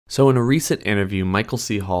So in a recent interview, Michael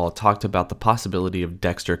C. Hall talked about the possibility of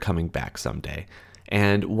Dexter coming back someday.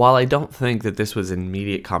 And while I don't think that this was an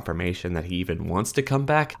immediate confirmation that he even wants to come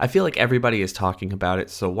back, I feel like everybody is talking about it,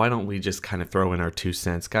 so why don't we just kind of throw in our 2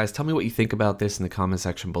 cents. Guys, tell me what you think about this in the comment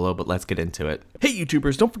section below, but let's get into it. Hey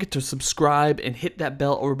YouTubers, don't forget to subscribe and hit that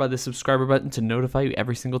bell over by the subscriber button to notify you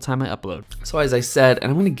every single time I upload. So as I said, and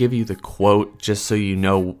I'm going to give you the quote just so you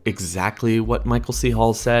know exactly what Michael C.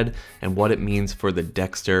 Hall said and what it means for the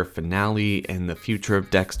Dexter finale and the future of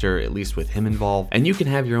Dexter, at least with him involved. And you can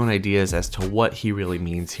have your own ideas as to what he really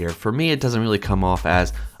means here. For me, it doesn't really come off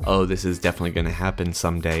as, oh, this is definitely going to happen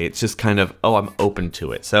someday. It's just kind of, oh, I'm open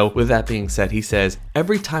to it. So with that being said, he says,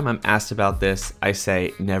 every time I'm asked about this, I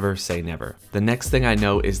say never say never. The next thing I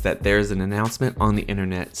know is that there's an announcement on the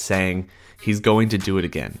internet saying he's going to do it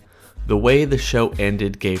again. The way the show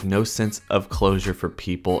ended gave no sense of closure for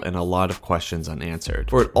people and a lot of questions unanswered.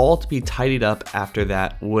 For it all to be tidied up after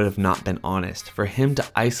that would have not been honest. For him to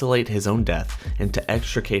isolate his own death and to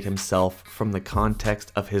extricate himself from the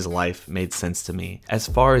context of his life made sense to me. As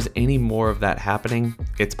far as any more of that happening,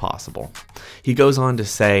 it's possible. He goes on to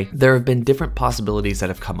say, there have been different possibilities that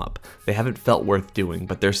have come up. They haven't felt worth doing,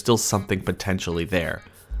 but there's still something potentially there.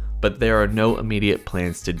 But there are no immediate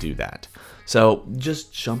plans to do that. So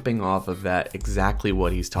just jumping off of that, exactly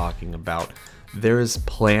what he's talking about. There's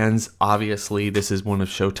plans, obviously. This is one of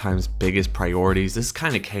Showtime's biggest priorities. This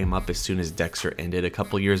kind of came up as soon as Dexter ended a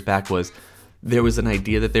couple years back. There was an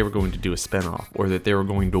idea that they were going to do a spinoff or that they were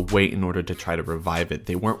going to wait in order to try to revive it.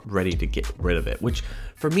 They weren't ready to get rid of it, which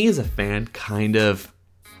for me as a fan kind of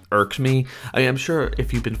irked me. I mean, I'm sure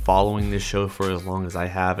if you've been following this show for as long as I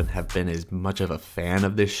have and have been as much of a fan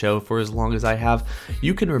of this show for as long as I have,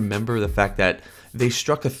 you can remember the fact that they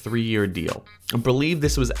struck a 3-year deal. I believe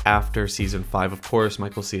this was after season 5. Of course,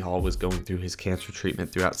 Michael C. Hall was going through his cancer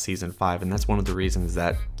treatment throughout season 5, and that's one of the reasons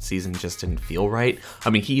that season just didn't feel right. I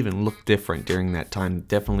mean, he even looked different during that time,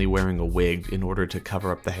 definitely wearing a wig in order to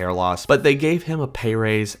cover up the hair loss. But they gave him a pay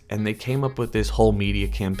raise, and they came up with this whole media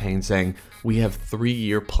campaign saying, we have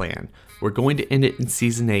 3-year plan. We're going to end it in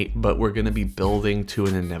season 8, but we're going to be building to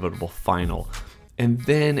an inevitable final. And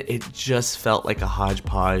then it just felt like a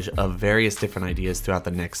hodgepodge of various different ideas throughout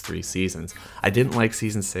the next 3 seasons. I didn't like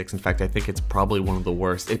season 6. In fact, I think it's probably one of the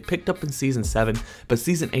worst. It picked up in season 7, but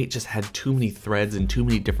season 8 just had too many threads and too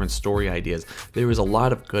many different story ideas. There was a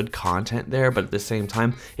lot of good content there, but at the same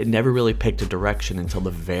time, it never really picked a direction until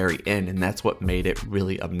the very end, and that's what made it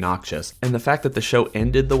really obnoxious. And the fact that the show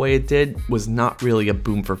ended the way it did was not really a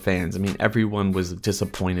boom for fans. I mean, everyone was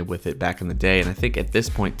disappointed with it back in the day, and I think at this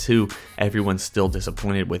point too, everyone's still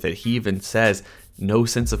disappointed with it. He even says no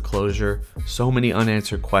sense of closure, so many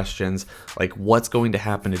unanswered questions, like what's going to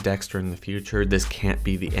happen to Dexter in the future. This can't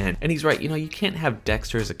be the end. And he's right, you know, you can't have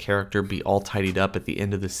Dexter as a character be all tidied up at the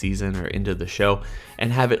end of the season or end of the show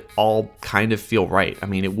and have it all kind of feel right. I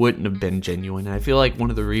mean, it wouldn't have been genuine. And I feel like one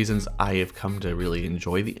of the reasons I have come to really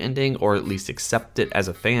enjoy the ending, or at least accept it as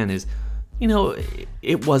a fan, is, you know,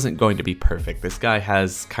 it wasn't going to be perfect. This guy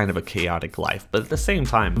has kind of a chaotic life, but at the same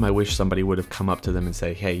time, I wish somebody would have come up to them and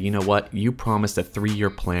say, hey, you know what? You promised a 3-year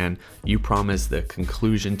plan. You promised the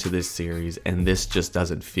conclusion to this series, and this just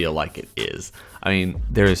doesn't feel like it is. I mean,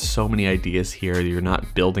 there's so many ideas here. You're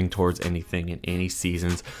not building towards anything in any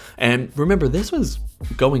seasons. And remember, this was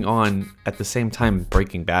going on at the same time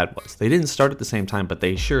Breaking Bad was. They didn't start at the same time, but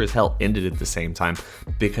they sure as hell ended at the same time,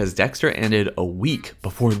 because Dexter ended a week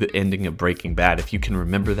before the ending of Breaking Bad, if you can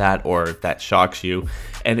remember that, or if that shocks you.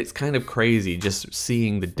 And it's kind of crazy just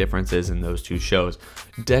seeing the differences in those 2 shows.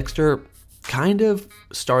 Dexter kind of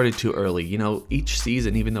started too early. You know, each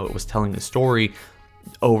season, even though it was telling a story,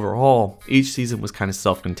 overall, each season was kind of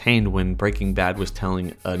self-contained, when Breaking Bad was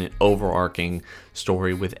telling an overarching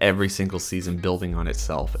story with every single season building on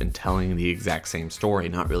itself and telling the exact same story,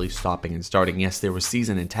 not really stopping and starting. Yes, there were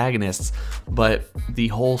season antagonists, but the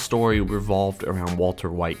whole story revolved around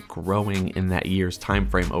Walter White growing in that year's time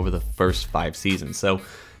frame over the first 5 seasons. So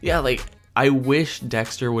yeah, like, I wish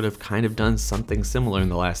Dexter would have kind of done something similar in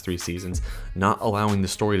the last 3 seasons, not allowing the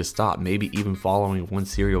story to stop, maybe even following one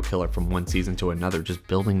serial killer from one season to another, just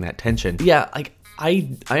building that tension. Yeah, like,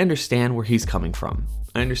 I understand where he's coming from.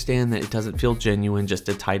 I understand that it doesn't feel genuine just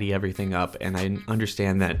to tidy everything up, and I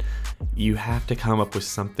understand that you have to come up with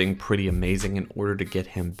something pretty amazing in order to get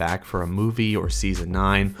him back for a movie or season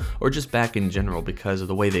 9, or just back in general, because of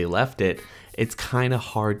the way they left it. It's kind of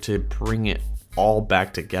hard to bring it all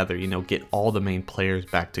back together, you know, get all the main players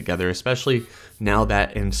back together, especially now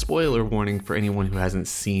that, and spoiler warning for anyone who hasn't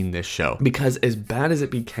seen this show, because as bad as it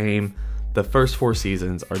became, The first 4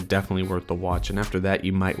 seasons are definitely worth the watch, and after that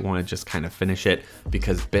you might want to just kind of finish it,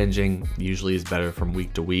 because binging usually is better from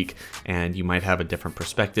week to week, and you might have a different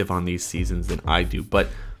perspective on these seasons than I do. But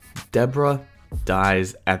Deborah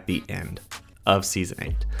dies at the end of season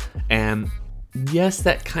 8, and yes,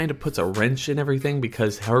 that kind of puts a wrench in everything,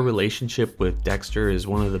 because her relationship with Dexter is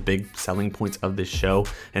one of the big selling points of this show.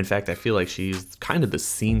 In fact, I feel like she's kind of the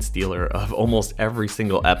scene stealer of almost every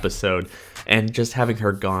single episode, and just having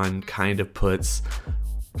her gone kind of puts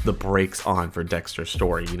the brakes on for Dexter's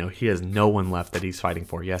story. You know, he has no one left that he's fighting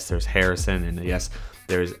for. Yes, there's Harrison, and yes,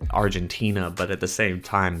 there's Argentina, but at the same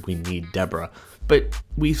time, we need Deborah. But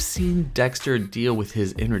we've seen Dexter deal with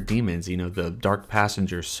his inner demons, you know, the dark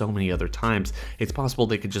passenger, so many other times. It's possible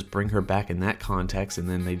they could just bring her back in that context, and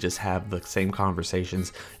then they just have the same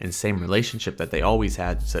conversations and same relationship that they always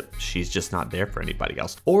had, except she's just not there for anybody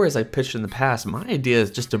else. Or, as I pitched in the past, my idea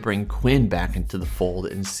is just to bring Quinn back into the fold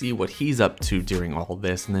and see what he's up to during all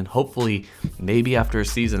this, and then hopefully maybe after a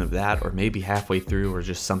season of that, or maybe halfway through, or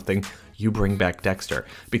just something, you bring back Dexter,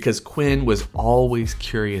 because Quinn was always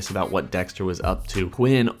curious about what Dexter was up to.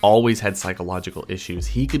 Quinn always had psychological issues.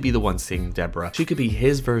 He could be the one seeing Deborah. She could be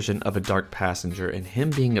his version of a dark passenger, and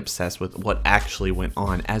him being obsessed with what actually went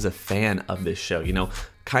on as a fan of this show, you know,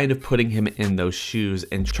 kind of putting him in those shoes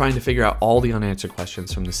and trying to figure out all the unanswered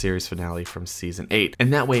questions from the series finale from season 8.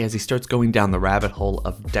 And that way, as he starts going down the rabbit hole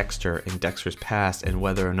of Dexter and Dexter's past and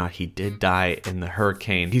whether or not he did die in the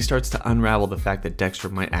hurricane, he starts to unravel the fact that Dexter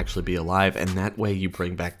might actually be alive, and that way you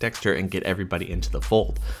bring back Dexter and get everybody into the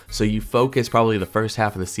fold. So you focus probably the first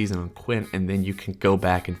half of the season on Quinn, and then you can go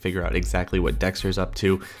back and figure out exactly what Dexter's up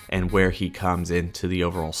to and where he comes into the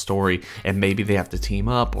overall story, and maybe they have to team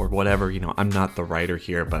up or whatever. You know, I'm not the writer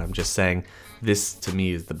here, but I'm just saying this to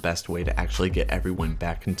me is the best way to actually get everyone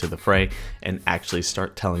back into the fray and actually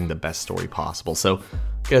start telling the best story possible. So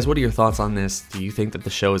guys, what are your thoughts on this? Do you think that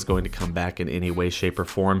the show is going to come back in any way, shape, or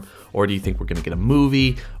form? Or do you think we're going to get a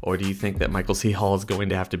movie? Or do you think that Michael C. Hall is going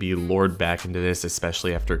to have to be lured back into this,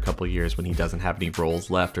 especially after a couple of years when he doesn't have any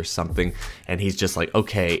roles left or something, and he's just like,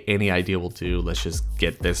 okay, any idea will do, let's just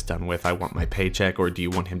get this done with, I want my paycheck? Or do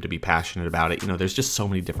you want him to be passionate about it? You know, there's just so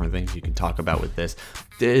many different things you can talk about with this.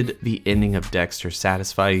 Did the ending of Dexter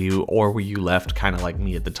satisfy you, or were you left kind of like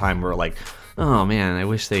me at the time, where like, oh man, I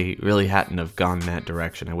wish they really hadn't have gone that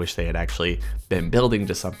direction. I wish they had actually been building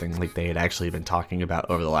to something like they had actually been talking about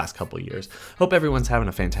over the last couple of years. Hope everyone's having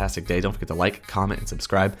a fantastic day. Don't forget to like, comment, and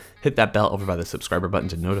subscribe. Hit that bell over by the subscriber button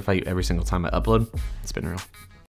to notify you every single time I upload. It's been real.